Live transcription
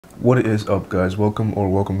What is up, guys?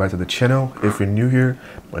 Welcome back to the channel. If you're new here,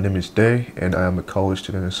 my name is Day and I am a college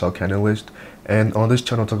student and SOC Analyst, and on this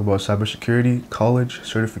channel I talk about cybersecurity, college,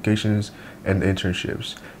 certifications, and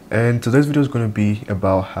internships. And today's video is going to be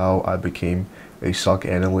about how I became a SOC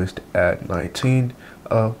Analyst at 19,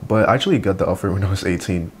 but I actually got the offer when I was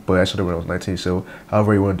 18, but I started when I was 19, so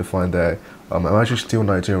however you want to define that. I'm actually still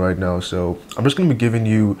 19 right now, so I'm just going to be giving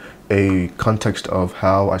you a context of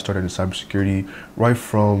how I started in cybersecurity right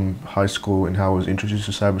from high school and how I was introduced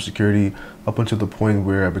to cybersecurity up until the point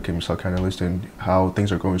where I became a SOC Analyst and how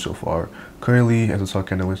things are going so far currently as a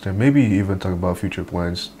SOC Analyst, and maybe even talk about future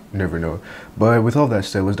plans. You never know. But with all that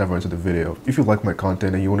said, let's dive right into the video. If you like my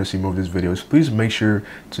content and you want to see more of these videos, please make sure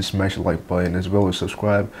to smash the like button as well as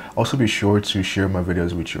subscribe. Also be sure to share my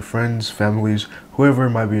videos with your friends, families, whoever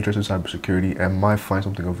might be interested in cybersecurity and might find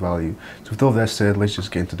something of value. So with all that said, let's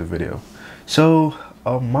just get into the video. So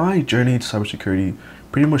my journey to cybersecurity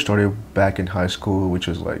pretty much started back in high school, which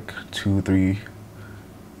was like 2-3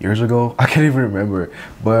 years ago. I can't even remember.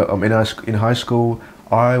 But in high school,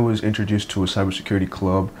 I was introduced to a cybersecurity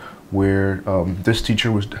club where this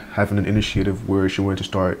teacher was having an initiative where she wanted to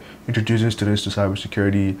start introducing students to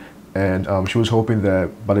cybersecurity, and she was hoping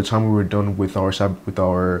that by the time we were done with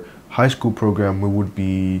our high school program, we would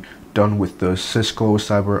be done with the Cisco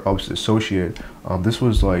CyberWOX Associate. This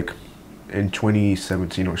was like in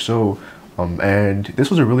 2017 or so. And this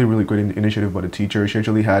was a really great initiative by the teacher. She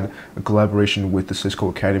actually had a collaboration with the Cisco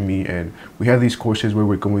Academy, and we had these courses where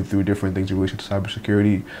we're going through different things in relation to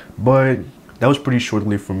cybersecurity. But that was pretty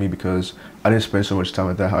short-lived for me because I didn't spend so much time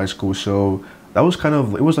at that high school. So that was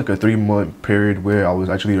it was like a 3-month period where I was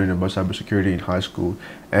actually learning about cybersecurity in high school.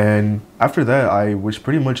 And after that, I was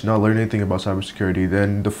pretty much not learning anything about cybersecurity.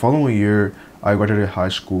 Then the following year, I graduated high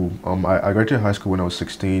school. I graduated high school when I was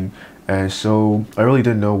 16. And so I really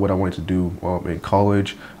didn't know what I wanted to do in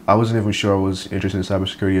college. I wasn't even sure I was interested in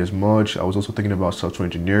cybersecurity as much. I was also thinking about software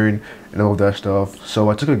engineering and all of that stuff. So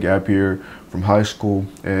I took a gap year from high school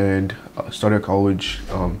and started college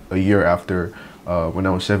a year after when I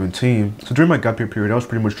was 17. So during my gap year period, I was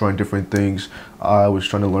pretty much trying different things. I was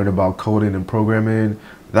trying to learn about coding and programming.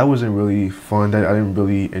 That wasn't really fun. I didn't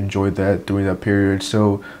really enjoy that during that period.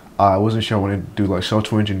 So I wasn't sure I wanted to do like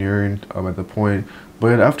software engineering at the point.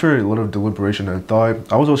 But after a lot of deliberation and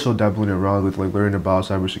thought, I was also dabbling around with like learning about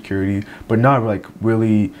cybersecurity, but not like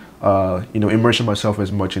really, immersing myself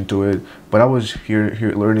as much into it. But I was here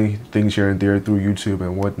learning things here and there through YouTube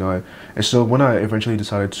and whatnot. And so when I eventually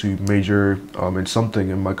decided to major in something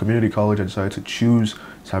in my community college, I decided to choose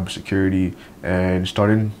cybersecurity and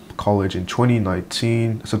started college in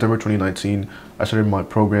 2019, September 2019. I started my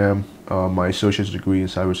program, my associate's degree in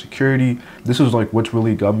cybersecurity. This was like what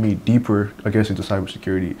really got me deeper, I guess, into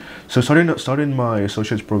cybersecurity. So starting my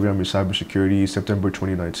associate's program in cybersecurity September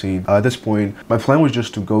 2019. At this point, my plan was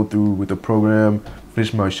just to go through with the program,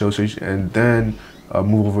 finish my associate's, and then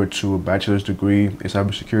move over to a bachelor's degree in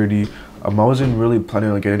cybersecurity. I wasn't really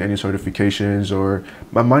planning on getting any certifications, or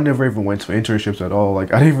my mind never even went to internships at all.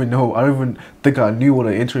 Like I don't even think I knew what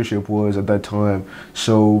an internship was at that time.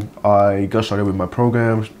 So I got started with my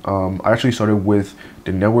programs. I actually started with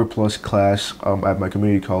the Network Plus class at my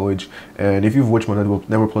community college, and if you've watched my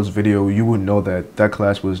Network Plus video, you would know that that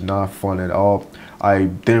class was not fun at all. I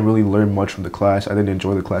didn't really learn much from the class. I didn't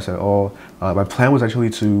enjoy the class at all. My plan was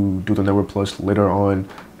actually to do the Network Plus later on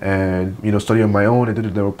and study on my own. I did the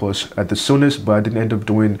Network Plus at the soonest, but I didn't end up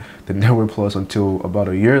doing the Network Plus until about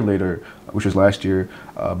a year later, which was last year.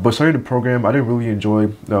 But starting the program, I didn't really enjoy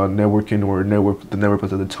networking or the Network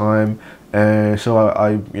Plus at the time, and so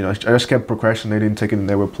I just kept procrastinating taking the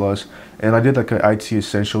Network Plus, and I did like an IT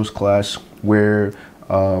Essentials class where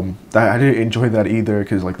I didn't enjoy that either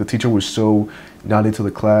because like the teacher was so not into the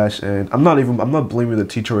class, and I'm not blaming the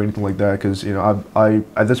teacher or anything like that because I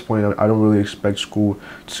at this point I don't really expect school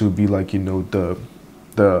to be like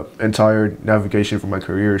the entire navigation for my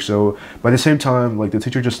career. So by the same time, like the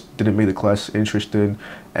teacher just didn't make the class interesting,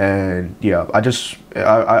 and yeah, I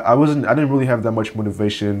didn't really have that much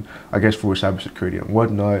motivation, I guess, for cybersecurity and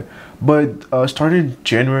whatnot. But starting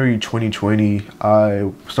January 2020,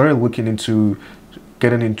 I started looking into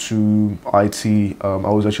getting into IT. I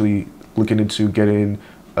was actually looking into getting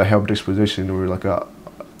a help desk position or like a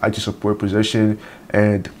IT support position,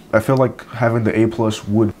 and I felt like having the A+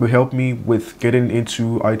 would help me with getting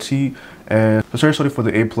into IT. And I started studying for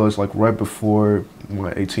the A+ like right before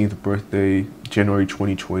my 18th birthday, January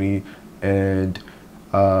 2020, and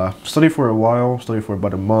studied for a while, studied for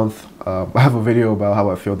about a month. I have a video about how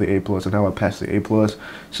I failed the A+ and how I passed the A+,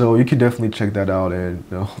 so you can definitely check that out and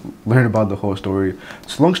learn about the whole story.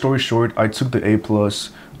 So long story short, I took the A+,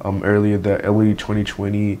 earlier that early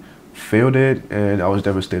 2020 failed it, and I was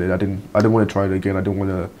devastated. I didn't want to try it again.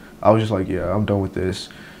 I was just like, yeah, I'm done with this.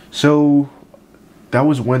 So that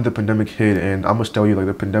was when the pandemic hit, and I must tell you, like,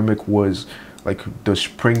 the pandemic was like the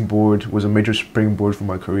springboard, was a major springboard for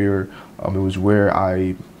my career. It was where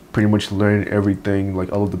I pretty much learned everything,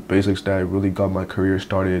 like all of the basics that really got my career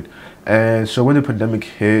started. And so when the pandemic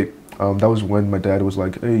hit, that was when my dad was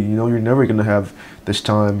like, hey, you're never gonna have this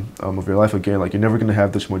time of your life again. Like, you're never gonna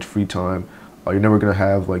have this much free time. You're never gonna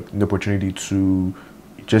have like the opportunity to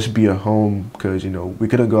just be at home, because we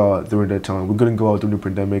couldn't go out during that time. We couldn't go out during the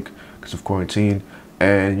pandemic because of quarantine.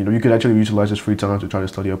 And you could actually utilize this free time to try to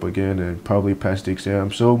study up again and probably pass the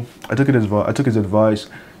exam. So I took his advice,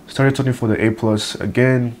 started studying for the A+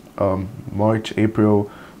 again, March, April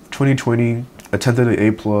 2020, attempted the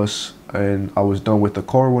A+, and I was done with the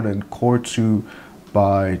core 1 and core 2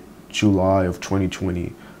 by July of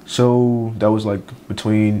 2020. So that was like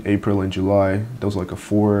between April and July. That was like a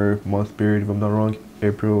 4-month period, if I'm not wrong.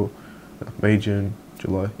 April, May, June,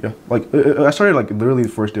 July, yeah. Like I started like literally the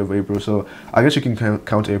first day of April, so I guess you can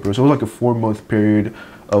count April. So it was like a 4-month period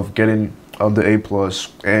of getting the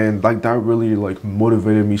A+, and like that really like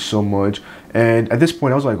motivated me so much. And at this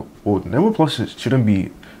point, I was like, well, Network Plus shouldn't be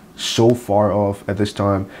so far off at this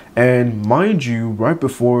time. And mind you, right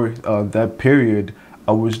before that period,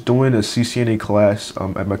 I was doing a CCNA class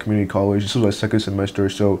at my community college. This was my second semester,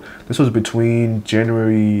 so this was between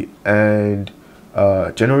January and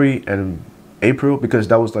April,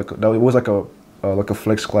 because it was like a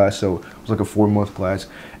flex class, so it was like a 4-month class.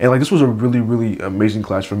 And like this was a really amazing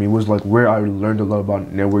class for me. It was like where I learned a lot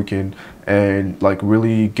about networking, and like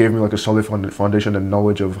really gave me like a solid foundation and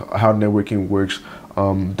knowledge of how networking works.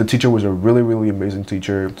 The teacher was a really amazing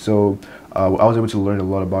teacher, so I was able to learn a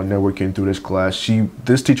lot about networking through this class.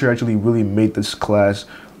 This teacher actually really made this class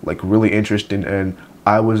like really interesting, and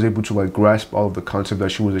I was able to like grasp all of the concept that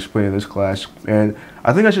she was explaining in this class. And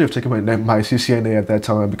I think I should have taken my CCNA at that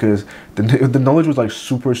time, because the knowledge was like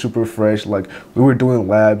super fresh. Like we were doing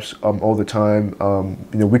labs all the time.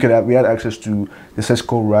 We had access to the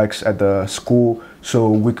Cisco racks at the school, so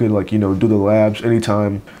we could like do the labs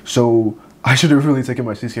anytime. So I should have really taken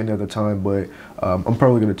my CCNA at the time, but I'm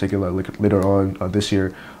probably gonna take it like later on this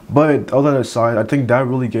year. But all that aside, I think that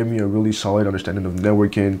really gave me a really solid understanding of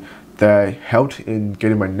networking that helped in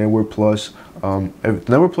getting my Network Plus.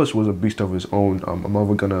 Network Plus was a beast of its own. I'm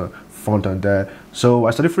never gonna front on that. So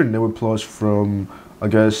I studied for Network Plus from, I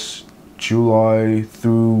guess, July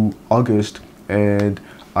through August, and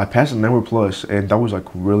I passed the Network Plus, and that was like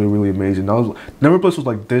really amazing. Network Plus was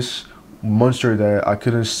like this monster that I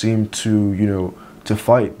couldn't seem to to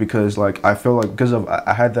fight, because like I felt like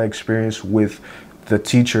I had that experience with the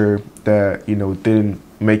teacher that didn't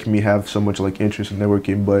make me have so much like interest in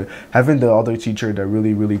networking, but having the other teacher that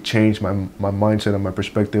really changed my mindset and my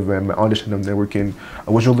perspective and my understanding of networking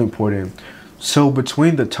was really important. So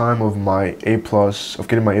between the time of my A+, of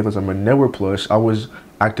getting my A+ and my Network Plus, I was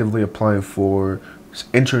actively applying for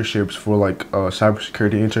internships, for like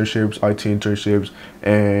cybersecurity internships, IT internships,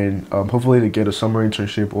 and hopefully to get a summer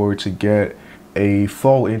internship or to get a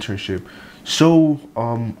fall internship. So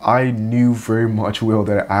I knew very much well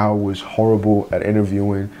that I was horrible at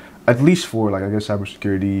interviewing, at least for like I guess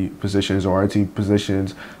cybersecurity positions or IT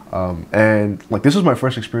positions, and like this was my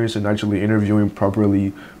first experience in actually interviewing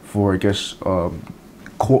properly for I guess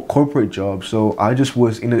corporate jobs. So I just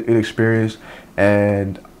was inexperienced,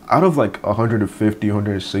 and out of like 150,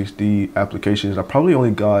 160 applications, I probably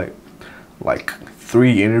only got like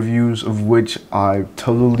 3 interviews, of which I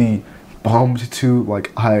totally bombed to.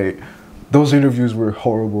 Like those interviews were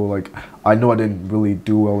horrible. Like I know I didn't really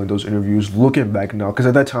do well in those interviews looking back now, because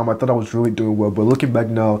at that time I thought I was really doing well, but looking back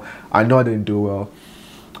now I know I didn't do well.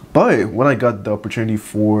 But when I got the opportunity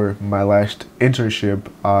for my last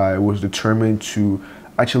internship, I was determined to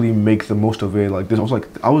actually make the most of it. Like this,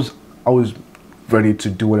 I was ready to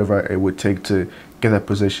do whatever it would take to get that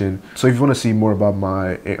position. So if you want to see more about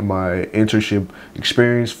my internship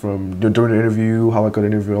experience from during the interview, how I got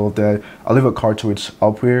interviewed, all of that, I'll leave a card to it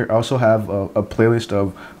up here. I also have a playlist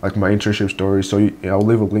of like my internship stories, so I'll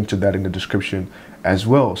leave a link to that in the description as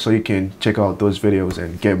well, so you can check out those videos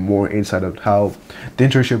and get more insight of how the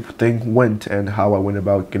internship thing went and how I went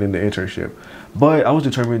about getting the internship. But I was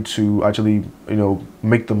determined to actually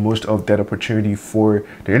make the most of that opportunity for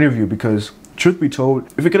the interview, because truth be told,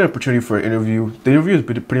 if you get an opportunity for an interview, the interview is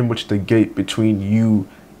pretty much the gate between you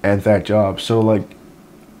and that job. So like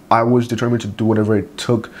I was determined to do whatever it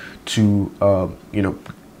took to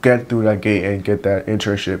get through that gate and get that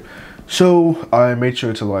internship. So I made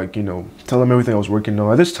sure to like, tell them everything I was working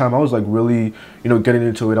on. At this time, I was like really, getting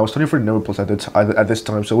into it. I was studying for Network Plus at this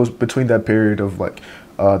time. So it was between that period of like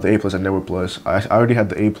the A plus and Network Plus. I already had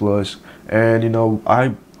the A plus, and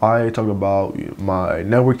I talked about my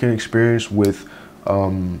networking experience with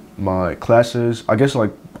my classes. I guess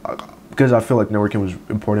like because I feel like networking was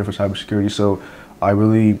important for cybersecurity, so I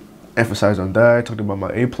really emphasized on that. I talked about my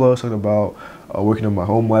A plus, talked about working on my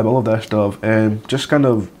home lab, all of that stuff, and just kind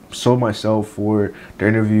of sold myself for the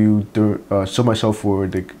interview, sold myself for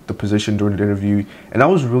the position during the interview, and I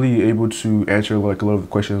was really able to answer like a lot of the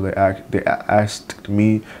questions they asked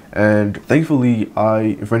me, and thankfully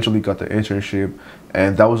I eventually got the internship,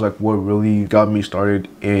 and that was like what really got me started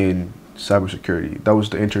in cybersecurity. That was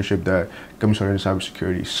the internship that got me started in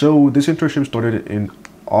cybersecurity. So this internship started in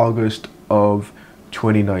August of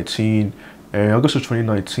 2019, and August of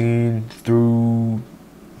 2019 through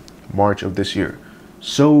March of this year.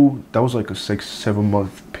 So that was like a 6-7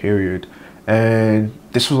 month period, and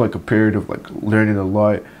this was like a period of like learning a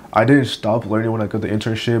lot. I didn't stop learning when I got the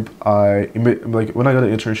internship. When I got the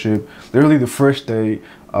internship, literally the first day,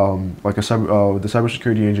 the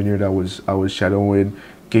cybersecurity engineer that I was shadowing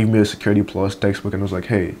gave me a Security Plus textbook and was like,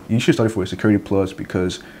 "Hey, you should study for a Security Plus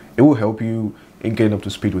because it will help you in getting up to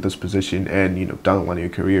speed with this position and down the line of your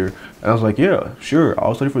career." And I was like, "Yeah, sure,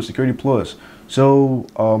 I'll study for a Security Plus." So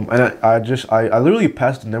and I literally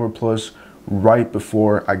passed the Network Plus right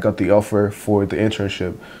before I got the offer for the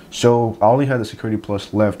internship. So I only had the Security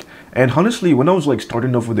Plus left. And honestly, when I was like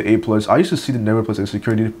starting off with the A plus, I used to see the Network Plus and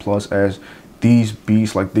Security Plus as these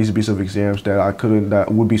beasts of exams that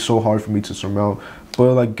would be so hard for me to surmount.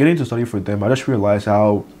 But like getting to study for them, I just realized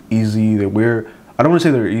how easy they were. I don't want to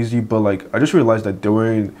say they're easy, but like I just realized that they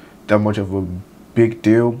weren't that much of a big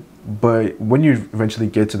deal. But when you eventually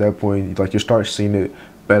get to that point, like you start seeing it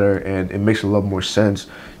better and it makes a lot more sense.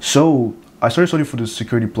 So I started studying for the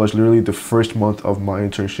Security Plus literally the first month of my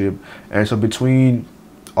internship, and so between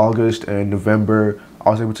August and November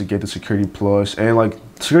I was able to get the Security Plus, and like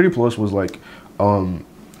Security Plus was like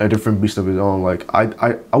a different beast of its own. Like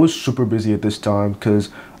I was super busy at this time because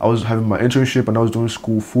I was having my internship and I was doing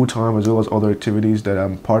school full time as well as other activities that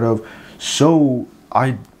I'm part of. So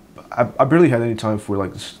I barely had any time for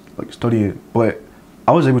like studying, but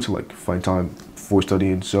I was able to like find time for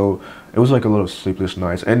studying. So it was like a lot of sleepless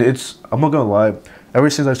nights, and I'm not gonna lie, ever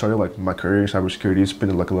since I started like my career in cybersecurity, it's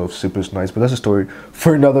been like a lot of sleepless nights, but that's a story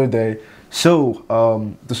for another day. So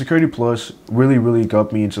the Security Plus really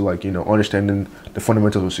got me into like understanding the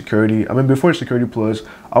fundamentals of security. I mean, before Security Plus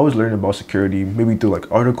I was learning about security maybe through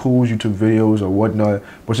like articles, YouTube videos or whatnot,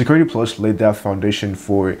 but Security Plus laid that foundation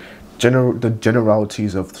for the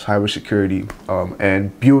generalities of cybersecurity,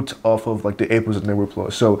 and built off of like the A plus and Network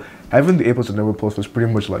Plus. So having the A plus and Network Plus was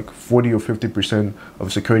pretty much like 40 or 50%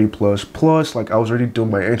 of Security Plus. Plus, like I was already doing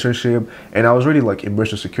my internship and I was already like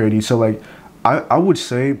immersed in security. So like I would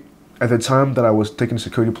say at the time that I was taking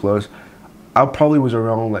Security Plus, I probably was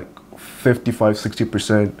around like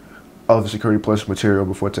 55-60% of the Security Plus material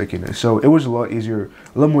before taking it. So it was a lot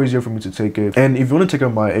more easier for me to take it. And if you want to check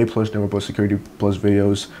out my A plus Network Plus Security Plus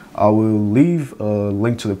videos, I will leave a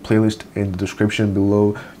link to the playlist in the description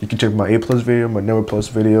below. You can check my A plus video, my Network Plus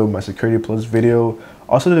video, my Security Plus video.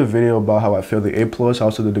 I also did a video about how I failed the A plus. I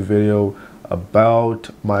also did a video about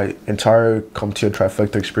my entire CompTIA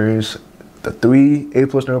trifecta experience, the 3 A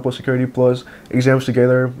plus Network Plus Security Plus exams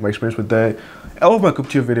together, my experience with that. All of my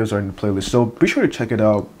CompTIA videos are in the playlist, so be sure to check it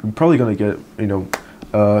out. You're probably gonna get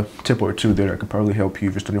a tip or two there that could probably help you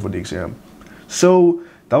if you're studying for the exam. So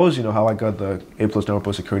that was how I got the A plus Network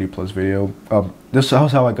Plus Security Plus video. This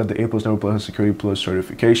was how I got the A plus Network Plus Security Plus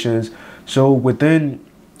certifications. So within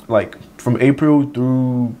like from April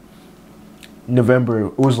through November,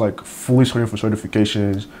 it was like fully studying for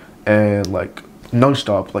certifications and like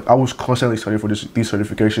non-stop. Like I was constantly studying for these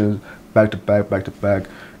certifications back to back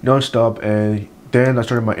non-stop. And then I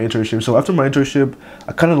started my internship. So after my internship,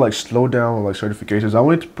 I kind of like slowed down on like certifications. I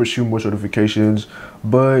wanted to pursue more certifications,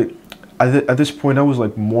 but at this point I was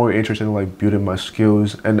like more interested in like building my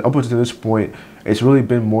skills, and up until this point it's really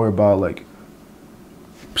been more about like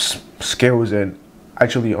skills and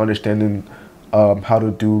actually understanding how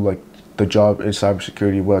to do like the job in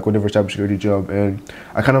cybersecurity, like whatever cybersecurity job. And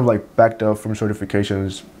I kind of like backed up from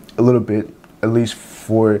certifications a little bit, at least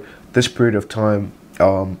for this period of time,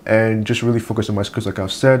 and just really focused on my skills like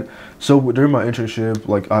I've said. So during my internship,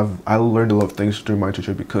 like I learned a lot of things during my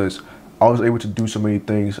internship because I was able to do so many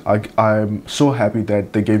things. I'm so happy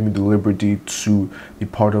that they gave me the liberty to be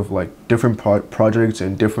part of like different projects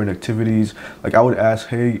and different activities. Like I would ask,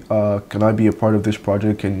 hey, can I be a part of this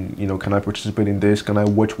project? Can I participate in this? Can I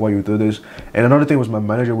watch while you do this? And another thing was my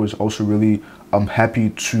manager was also really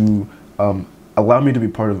happy to allow me to be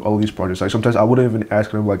part of all these projects. Like sometimes I wouldn't even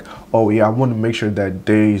ask them like, oh yeah, I want to make sure that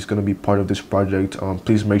Day is gonna be part of this project.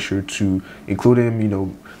 Please make sure to include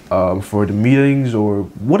him, for the meetings or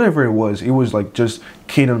whatever it was. It was like just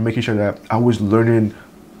keen on making sure that I was learning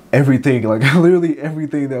everything, like literally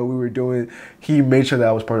everything that we were doing. He made sure that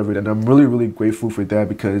I was part of it, and I'm really, really grateful for that,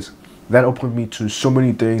 because that opened me to so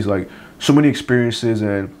many things, like so many experiences,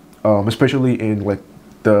 and especially in like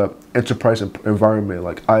the enterprise environment.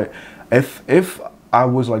 Like if I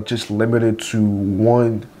was like just limited to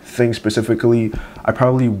one thing specifically, I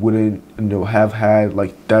probably wouldn't have had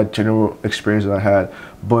like that general experience that I had.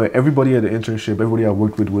 But everybody at the internship, everybody I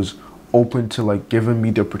worked with was open to like giving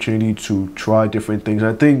me the opportunity to try different things.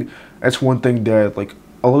 And I think that's one thing that like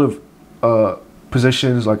a lot of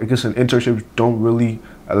positions, like I guess an internship, don't really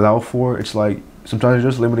allow for. It's like sometimes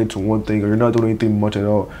you're just limited to one thing, or you're not doing anything much at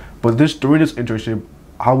all. But during this internship,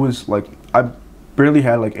 I barely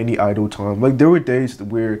had like any idle time. Like there were days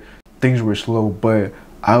where things were slow, but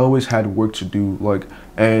I always had work to do.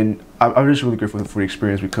 And I'm just really grateful for the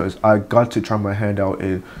experience, because I got to try my hand out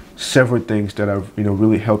in several things that have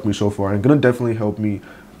really helped me so far, and gonna definitely help me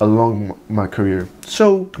along my career.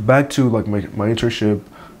 So back to like my internship,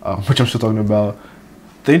 which I'm still talking about.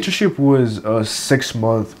 The internship was a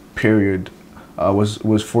 6-month period.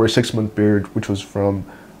 Was for a 6-month period, which was from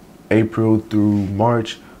April through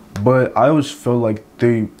March. But I always felt like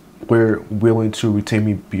they were willing to retain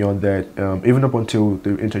me beyond that. Even up until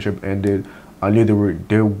the internship ended, I knew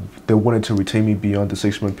they wanted to retain me beyond the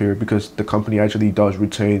 6-month period, because the company actually does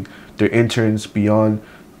retain their interns beyond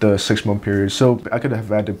the 6-month period. So I could have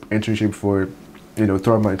had the internship for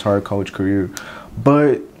throughout my entire college career.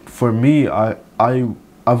 But for me, I've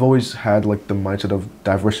always had like the mindset of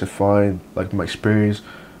diversifying like my experience,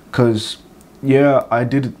 because yeah, I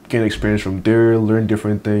did gain experience from there, learn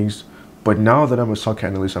different things, but now that I'm a SOC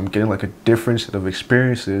analyst, I'm getting like a different set of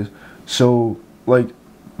experiences. So like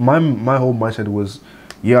my whole mindset was,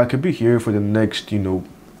 yeah, I could be here for the next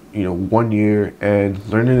 1 year and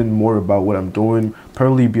learning more about what I'm doing,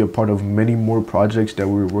 probably be a part of many more projects that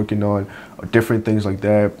we were working on, or different things like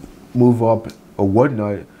that, move up or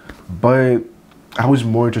whatnot. But I was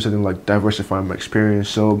more interested in like diversifying my experience.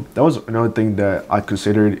 So that was another thing that I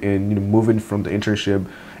considered in moving from the internship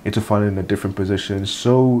into finding a different position.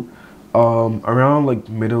 So around like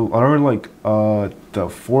the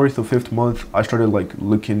 4th or 5th month, I started like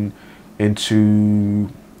looking into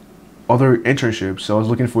other internships. So I was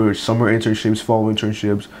looking for summer internships, fall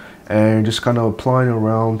internships, and just kind of applying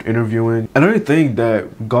around, interviewing. Another thing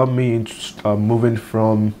that got me into moving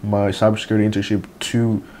from my cybersecurity internship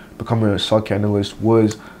to becoming a SOC analyst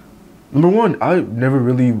was, number one, I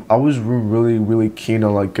was really keen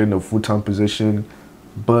on like getting a full-time position,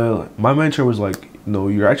 but my mentor was like, no,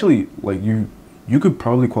 you're actually like you could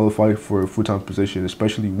probably qualify for a full-time position,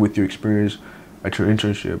 especially with your experience at your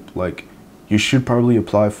internship. Like you should probably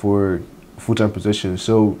apply for a full-time position.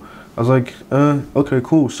 So I was like, okay,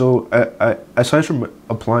 cool. So aside from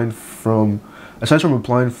applying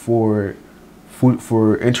for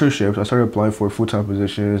internships, I started applying for full-time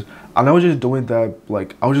positions, and I was just doing that.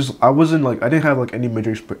 Like I didn't have like any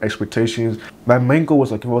major expectations. My main goal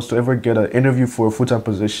was like, if I was to ever get an interview for a full-time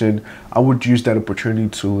position, I would use that opportunity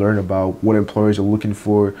to learn about what employers are looking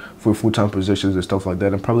for full-time positions and stuff like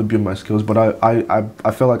that, and probably build my skills. But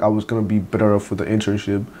I felt like I was gonna be better off for the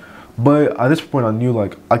internship. But at this point, I knew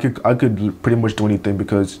like I could pretty much do anything,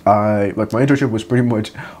 because my internship was pretty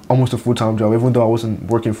much almost a full-time job, even though I wasn't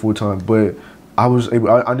working full-time. But I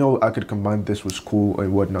know I could combine this with school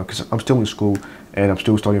and whatnot, because I'm still in school and I'm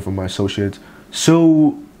still studying for my associates.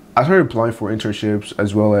 So I started applying for internships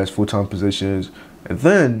as well as full-time positions, and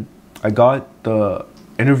then I got the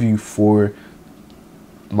interview for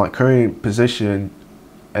my current position,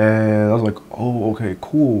 and I was like, oh, okay,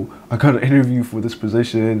 cool. I got an interview for this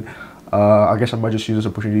position. I guess I might just use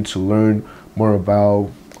this opportunity to learn more about,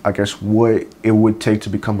 I guess, what it would take to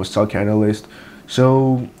become a SOC analyst.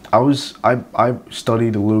 So I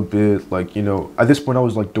studied a little bit, like, at this point I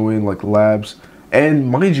was like doing like labs, and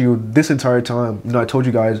mind you, this entire time, I told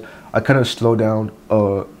you guys, I kind of slowed down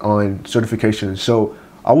on certification. So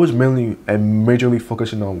I was mainly and majorly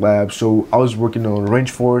focusing on labs. So I was working on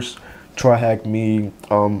Range Force, TryHackMe,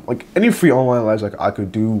 like any free online labs like I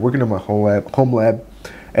could do, working on my home lab,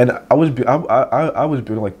 and I was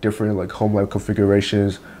building like different like home lab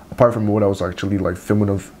configurations. apart from what I was actually like filming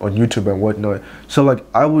on YouTube and whatnot. So like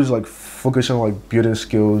I was like focusing on like building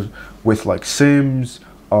skills with like sims,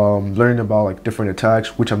 learning about like different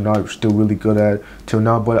attacks, which I'm not still really good at till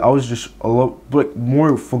now, but I was just a lot like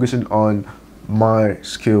more focusing on my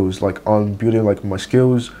skills, like on building like my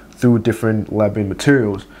skills through different labbing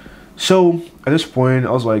materials. So at this point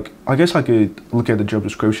I was like, I guess I could look at the job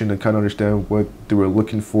description and kind of understand what they were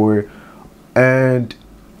looking for, and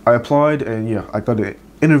I applied, and yeah, I got an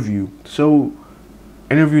interview. So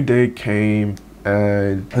interview day came,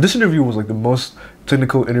 and this interview was like the most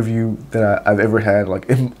technical interview that I've ever had, like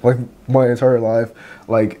in like my entire life.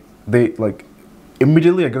 Like they like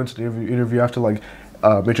immediately I got into the interview after like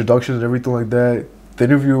introductions and everything like that. The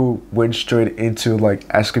interview went straight into like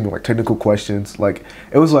asking me like technical questions. Like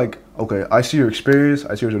it was like, okay, I see your experience,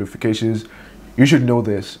 I see your certifications, you should know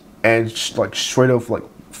this, and like straight up like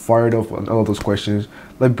fired off on all of those questions.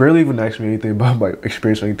 Like barely even asked me anything about my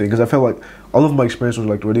experience or anything, because I felt like all of my experience was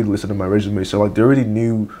like already listed in my resume. So like they already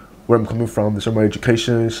knew where I'm coming from, some of my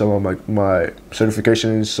education, some of my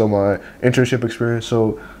certifications, some of my internship experience.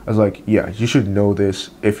 So I was like, yeah, you should know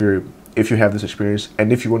this if you have this experience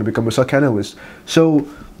and if you want to become a SOC analyst. So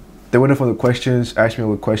they went off on the questions, asked me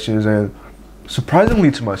all the questions, and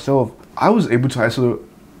surprisingly to myself, I was able to answer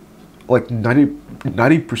like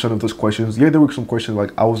 90% of those questions. Yeah, there were some questions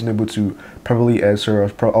like I wasn't able to properly answer,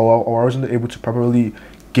 or I wasn't able to properly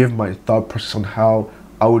give my thought process on how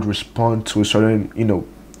I would respond to a certain, you know,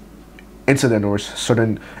 incident or a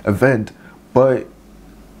certain event. But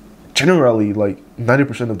generally, like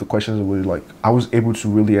 90% of the questions were like I was able to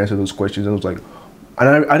really answer those questions. And I was like,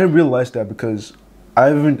 and I didn't realize that because I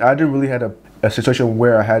didn't really had a situation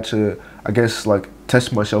where I had to, I guess, like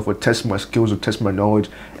test myself or test my skills or test my knowledge.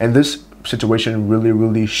 And this situation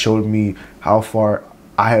really showed me how far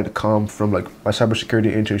I had come from like my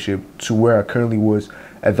cybersecurity internship to where I currently was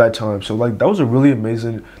at that time. So like that was a really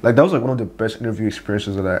amazing, like that was like one of the best interview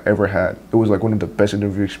experiences that I ever had. It was like one of the best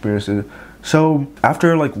interview experiences. So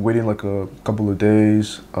after like waiting like a couple of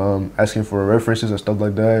days, asking for references and stuff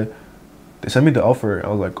like that, they sent me the offer. I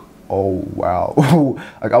was like, oh wow.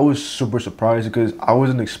 Like I was super surprised because I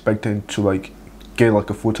wasn't expecting to like get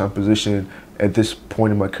like a full-time position at this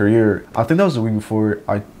point in my career. I think that was the week before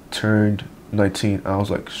I turned 19, and I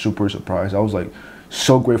was like super surprised. I was like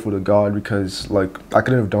so grateful to God because like I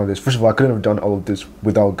couldn't have done this. First of all, I couldn't have done all of this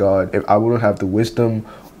without God. If I wouldn't have the wisdom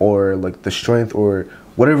or like the strength or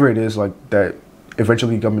whatever it is like that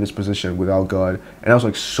eventually got me this position without God. And I was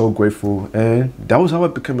like so grateful, and that was how I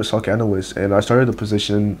became a SOC analyst. And I started the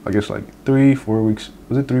position, I guess like 3-4 weeks,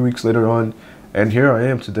 was it 3 weeks later on, and here I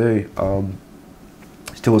am today,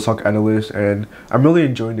 still a SOC analyst, and I'm really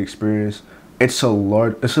enjoying the experience. It's a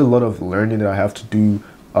lot of learning that I have to do,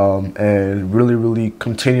 and really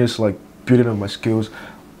continuous like building on my skills.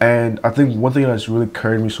 And I think one thing that's really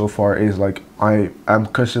carried me so far is like I'm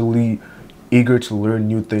constantly eager to learn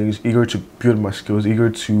new things, eager to build my skills, eager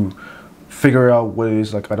to figure out what it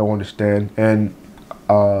is like I don't understand, and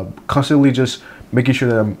constantly just making sure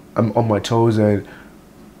that I'm on my toes and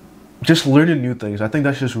just learning new things. I think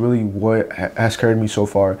that's just really what has carried me so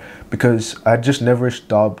far, because I just never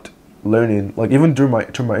stopped learning. Like even during my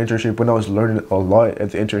internship, when I was learning a lot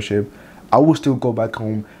at the internship, I would still go back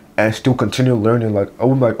home and still continue learning. Like I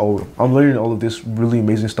would be like, oh, I'm learning all of this really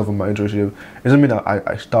amazing stuff in my internship. It doesn't mean that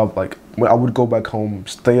I stopped. Like when I would go back home,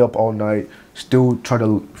 stay up all night, still try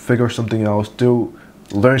to figure something out, still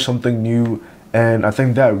learn something new. And I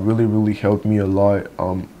think that really helped me a lot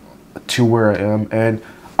to where I am. And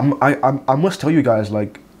I must tell you guys,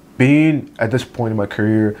 like being at this point in my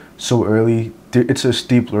career so early, it's a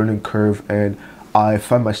steep learning curve, and I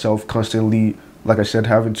find myself constantly, like I said,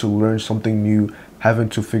 having to learn something new, having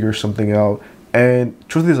to figure something out. And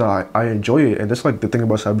truth is, I enjoy it. And that's like the thing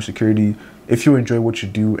about cybersecurity. If you enjoy what you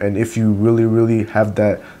do, and if you really have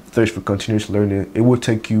that thirst for continuous learning, it will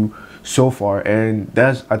take you so far. And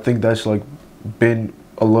I think that's like been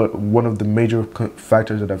one of the major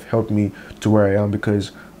factors that have helped me to where I am,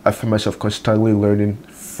 because I find myself constantly learning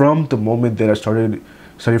from the moment that I started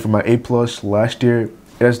studying for my A+ last year.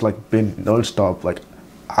 It has like been nonstop. Like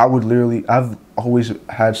I've always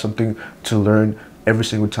had something to learn every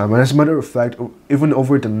single time. And as a matter of fact, even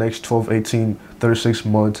over the next 12, 18, 36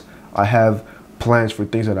 months, I have plans for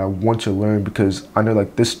things that I want to learn, because I know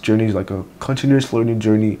like this journey is like a continuous learning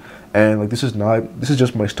journey, and like this is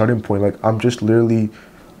just my starting point. Like I'm just literally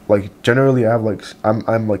like generally I have like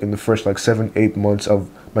I'm like in the first like 7-8 months of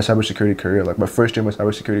my cybersecurity career, like my first year of my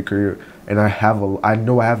cybersecurity career, and I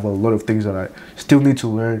know I have a lot of things that I still need to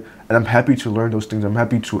learn, and I'm happy to learn those things. I'm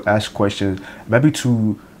happy to ask questions. I'm happy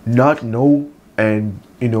to not know and,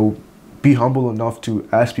 you know, be humble enough to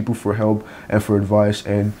ask people for help and for advice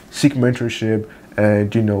and seek mentorship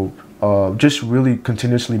and, you know, just really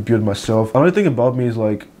continuously build myself. Another thing about me is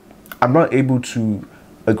like, I'm not able to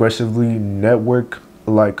aggressively network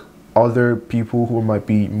like other people who might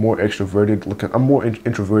be more extroverted. Like I'm more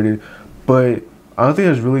introverted, but another thing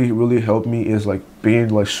that's really helped me is like being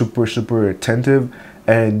like super attentive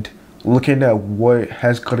and looking at what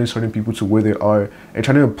has gotten certain people to where they are and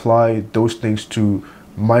trying to apply those things to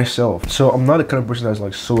myself. So I'm not the kind of person that's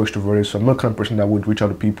like so extroverted, so I'm not the kind of person that would reach out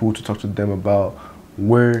to people to talk to them about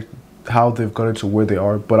how they've gotten to where they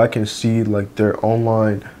are, but I can see like their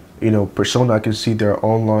online, you know, persona. I can see their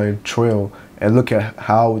online trail and look at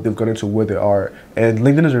how they've gotten to where they are. And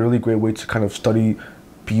LinkedIn is a really great way to kind of study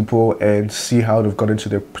people and see how they've gotten to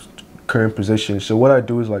their current position. So what I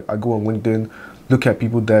do is like I go on LinkedIn, look at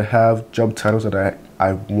people that have job titles that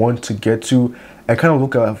I want to get to, and kind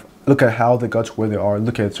of look at how they got to where they are,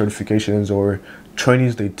 look at certifications or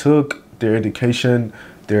trainings they took, their education,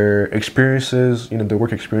 their experiences, you know, their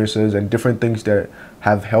work experiences and different things that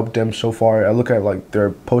have helped them so far. I look at like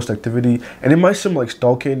their post activity, and it might seem like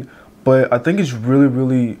stalking, but I think it's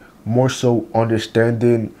really more so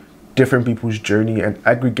understanding different people's journey and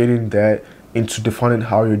aggregating that into defining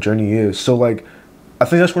how your journey is. So like, I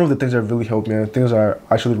think that's one of the things that really helped me, and things I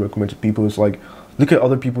actually recommend to people is like, look at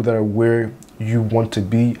other people that are where you want to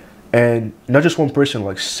be, and not just one person,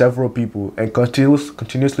 like several people, and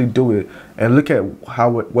continuously do it and look at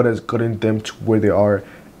what has gotten them to where they are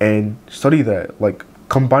and study that, like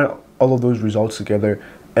combine all of those results together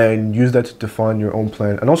and use that to define your own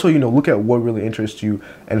plan. And also, you know, look at what really interests you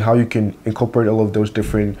and how you can incorporate all of those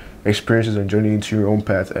different experiences and journey into your own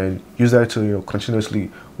path and use that to, you know, continuously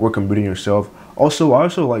work on building yourself. Also, I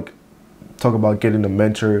also like talk about getting a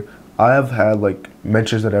mentor. I have had like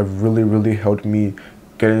mentors that have really helped me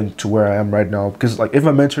getting to where I am right now, because like if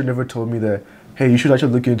my mentor never told me that, hey, you should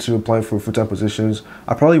actually look into applying for full-time positions,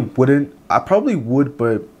 I probably wouldn't. I probably would,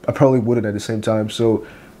 but I probably wouldn't at the same time. So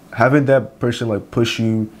having that person like push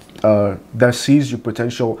you, that sees your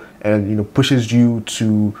potential and, you know, pushes you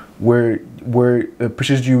to where you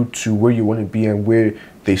want to be and where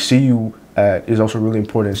they see you at is also really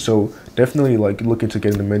important. So definitely like look into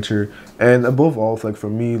getting a mentor. And above all, like for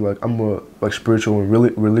me, like I'm a like spiritual and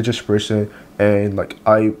really religious person, and like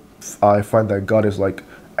I find that God is like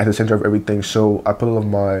at the center of everything. So I put all of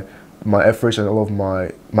my efforts and all of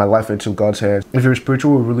my life into God's hands. If you're a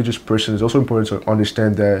spiritual or religious person, it's also important to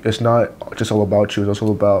understand that it's not just all about you, it's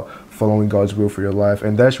also about following God's will for your life.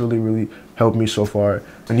 And that's really helped me so far.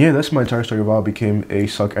 And yeah, that's my entire story of how I became a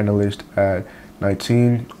SOC analyst at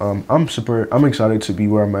 19. I'm excited to be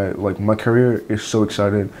where I'm at. Like my career is so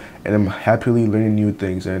exciting, and I'm happily learning new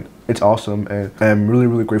things, and it's awesome, and I'm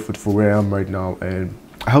really grateful for where I am right now. And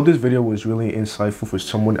I hope this video was really insightful for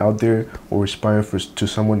someone out there, or inspiring to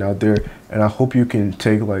someone out there. And I hope you can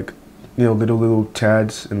take like, you know, little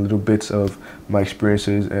tads and little bits of my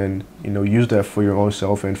experiences and, you know, use that for your own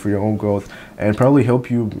self and for your own growth, and probably help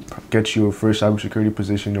you get your first cybersecurity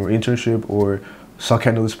position or internship or SOC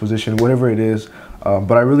analyst position, whatever it is.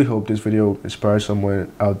 But I really hope this video inspires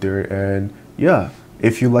someone out there. And yeah,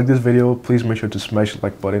 if you like this video, please make sure to smash the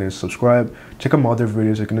like button and subscribe. Check out my other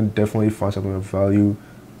videos. You can definitely find something of value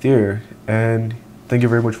there. And thank you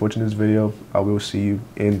very much for watching this video. I will see you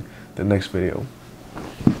in the next video.